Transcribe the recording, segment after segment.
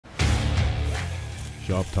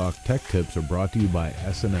Shop Talk Tech Tips are brought to you by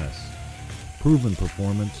S&S. Proven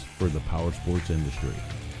performance for the power sports industry.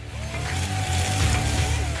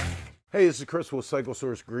 Hey, this is Chris with Cycle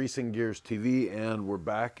Source Greasing Gears TV, and we're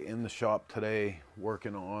back in the shop today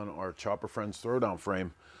working on our Chopper Friends throwdown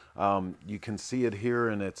frame. You can see it here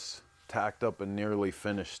and it's tacked up in nearly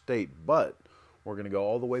finished state, but we're going to go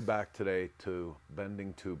all the way back today to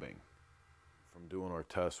bending tubing. From doing our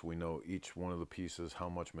tests, we know each one of the pieces, how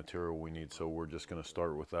much material we need, so we're just going to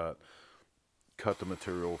start with that. Cut the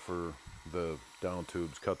material for the down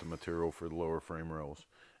tubes, cut the material for the lower frame rails,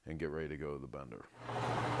 and get ready to go to the bender.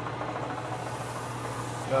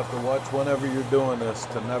 You have to watch whenever you're doing this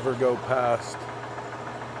to never go past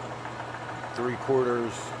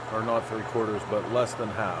 3/4, or not 3/4, but less than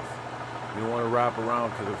half. You want to wrap around,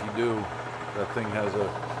 because if you do, that thing has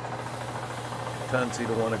a tendency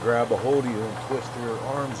to want to grab a hold of you and twist your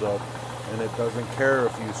arms up, and it doesn't care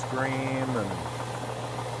if you scream and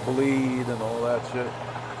bleed and all that shit.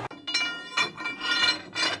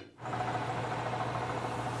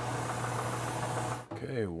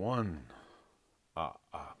 Okay, one.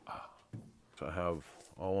 So I have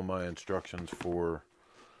all of my instructions for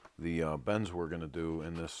the bends we're going to do.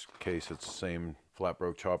 In this case, it's the same flat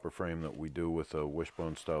broke chopper frame that we do with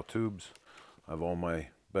wishbone style tubes. I have all my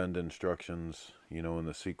bend instructions, you know, in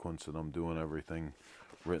the sequence that I'm doing everything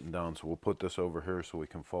written down. So we'll put this over here so we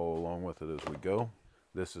can follow along with it as we go.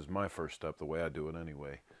 This is my first step, the way I do it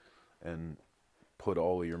anyway. And put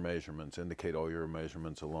all of your measurements, indicate all your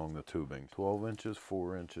measurements along the tubing. 12 inches,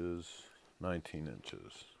 4 inches, 19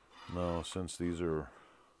 inches. Now, since these are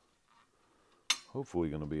hopefully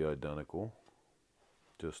going to be identical,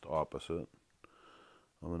 just opposite,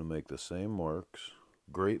 I'm going to make the same marks.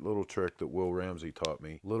 Great little trick that Will Ramsey taught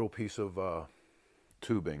me. Little piece of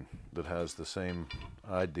tubing that has the same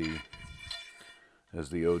ID as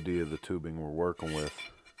the OD of the tubing we're working with.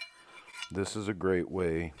 This is a great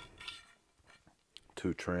way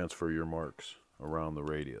to transfer your marks around the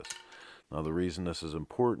radius. Now, the reason this is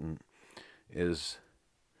important is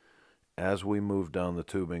as we move down the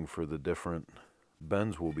tubing for the different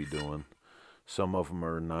bends we'll be doing, some of them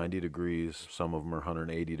are 90 degrees, some of them are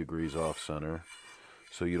 180 degrees off center.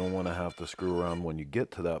 So you don't want to have to screw around when you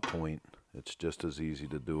get to that point. It's just as easy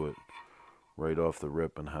to do it right off the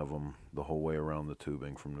rip and have them the whole way around the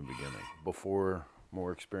tubing from the beginning. Before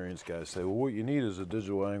more experienced guys say, well, what you need is a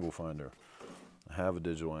digital angle finder. I have a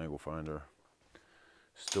digital angle finder.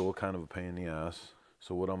 Still kind of a pain in the ass.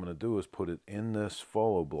 So what I'm going to do is put it in this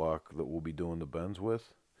follow block that we'll be doing the bends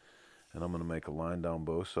with. And I'm going to make a line down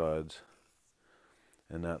both sides.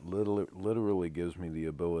 And that literally gives me the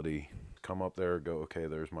ability to come up there, go, okay,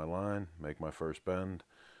 there's my line, make my first bend,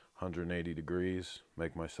 180 degrees,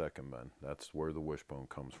 make my second bend. That's where the wishbone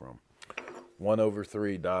comes from.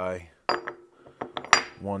 1/3 die,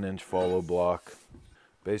 1 inch follow block.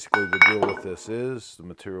 Basically the deal with this is the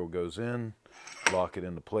material goes in, lock it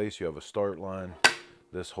into place, you have a start line.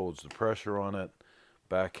 This holds the pressure on it.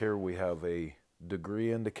 Back here we have a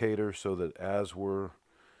degree indicator so that as we're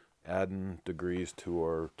adding degrees to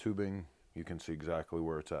our tubing, you can see exactly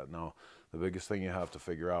where it's at. Now, the biggest thing you have to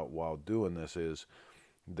figure out while doing this is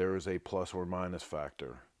there is a plus or minus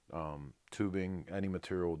factor. Tubing, any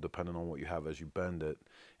material, depending on what you have as you bend it,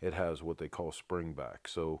 it has what they call spring back.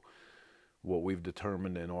 So what we've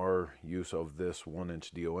determined in our use of this 1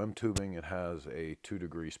 inch DOM tubing, it has a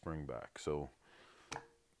 2-degree spring back. So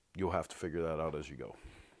you'll have to figure that out as you go.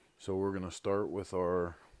 So we're going to start with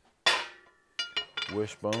our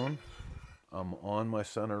wishbone. I'm on my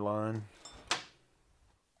center line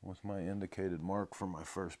with my indicated mark for my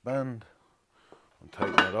first bend. I'll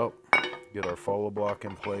tighten it up, get our follow block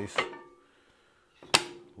in place,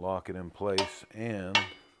 lock it in place, and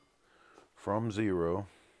from 0,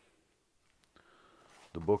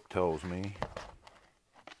 the book tells me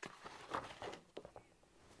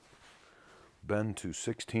bend to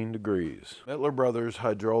 16 degrees. Mittler Brothers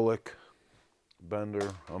hydraulic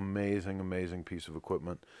bender, amazing piece of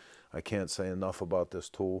equipment. I can't say enough about this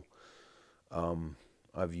tool.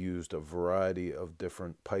 I've used a variety of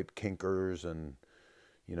different pipe kinkers and,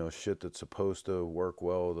 you know, shit that's supposed to work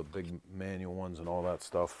well, the big manual ones and all that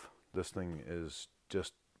stuff. This thing is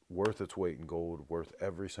just worth its weight in gold, worth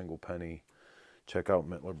every single penny. Check out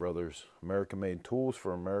Mittler Brothers, American-made tools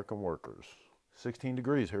for American workers. 16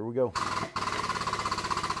 degrees, here we go.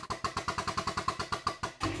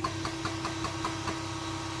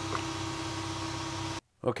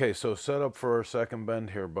 Okay, so set up for our second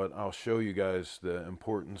bend here, but I'll show you guys the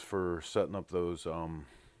importance for setting up those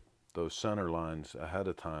center lines ahead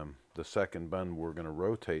of time. The second bend we're going to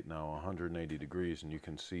rotate now 180 degrees, and you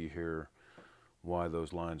can see here why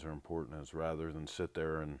those lines are important is rather than sit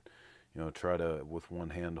there and, you know, try to with one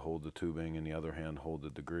hand hold the tubing and the other hand hold the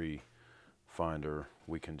degree finder,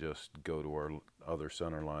 we can just go to our other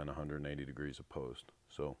center line 180 degrees opposed.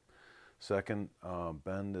 So second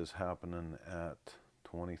bend is happening at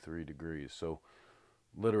 23 degrees. So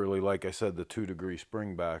literally, like I said, the 2-degree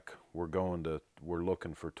spring back, we're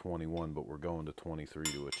looking for 21, but we're going to 23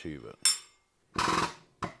 to achieve it.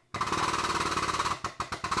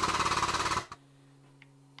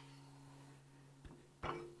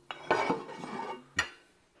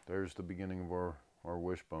 There's the beginning of our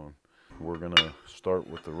wishbone. We're gonna start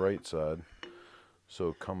with the right side.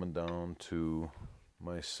 So coming down to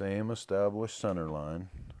my same established center line,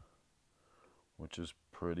 which is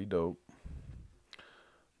pretty dope.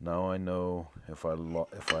 Now I know if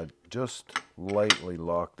I just lightly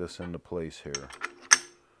lock this into place here,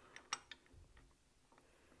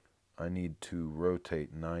 I need to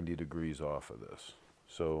rotate 90 degrees off of this.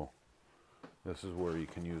 So this is where you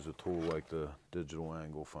can use a tool like the digital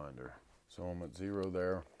angle finder. So I'm at 0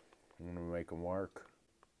 there. I'm going to make a mark.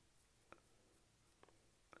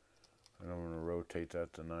 And I'm going to rotate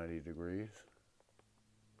that to 90 degrees.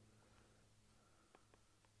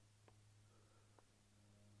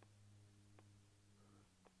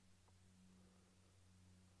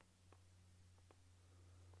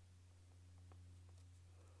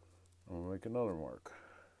 I'm going to make another mark.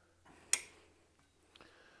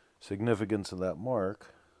 Significance of that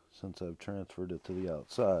mark, since I've transferred it to the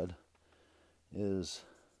outside, is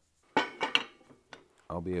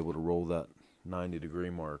I'll be able to roll that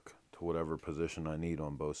 90-degree mark to whatever position I need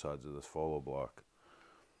on both sides of this follow block,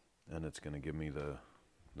 and it's going to give me the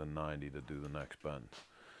 90 to do the next bend.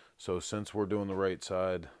 So since we're doing the right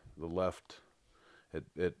side, the left,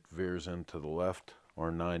 it veers into the left.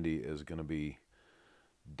 Our 90 is going to be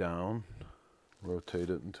down. Rotate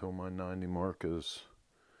it until my 90 mark is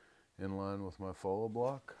in line with my follow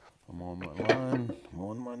block. I'm on my line, I'm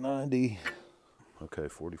on my 90. Okay,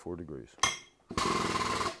 44 degrees.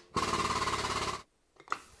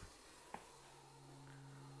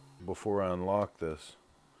 Before I unlock this,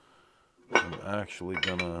 I'm actually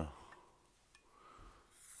gonna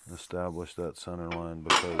establish that center line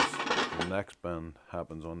because the next bend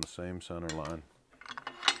happens on the same center line.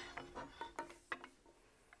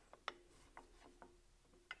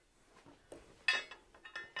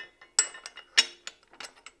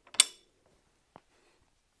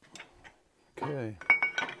 Okay.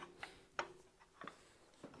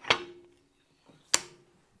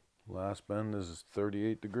 Last bend is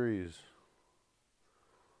 38 degrees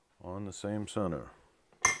on the same center.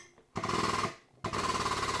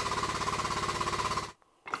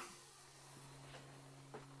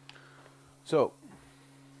 So,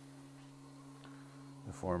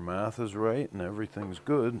 if our math is right and everything's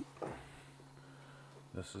good,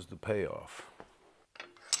 this is the payoff.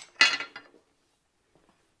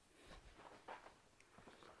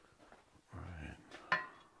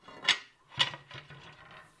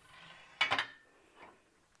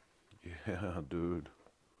 Yeah, dude.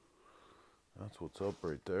 That's what's up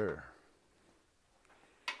right there.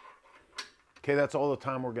 Okay, that's all the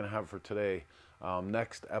time we're going to have for today.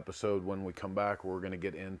 Next episode, when we come back, we're going to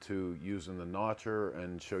get into using the notcher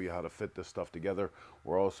and show you how to fit this stuff together.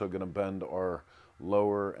 We're also going to bend our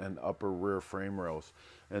lower and upper rear frame rails.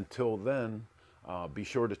 Until then, be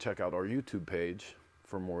sure to check out our YouTube page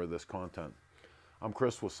for more of this content. I'm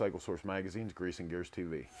Chris with Cycle Source Magazine's Grease and Gears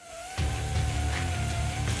TV.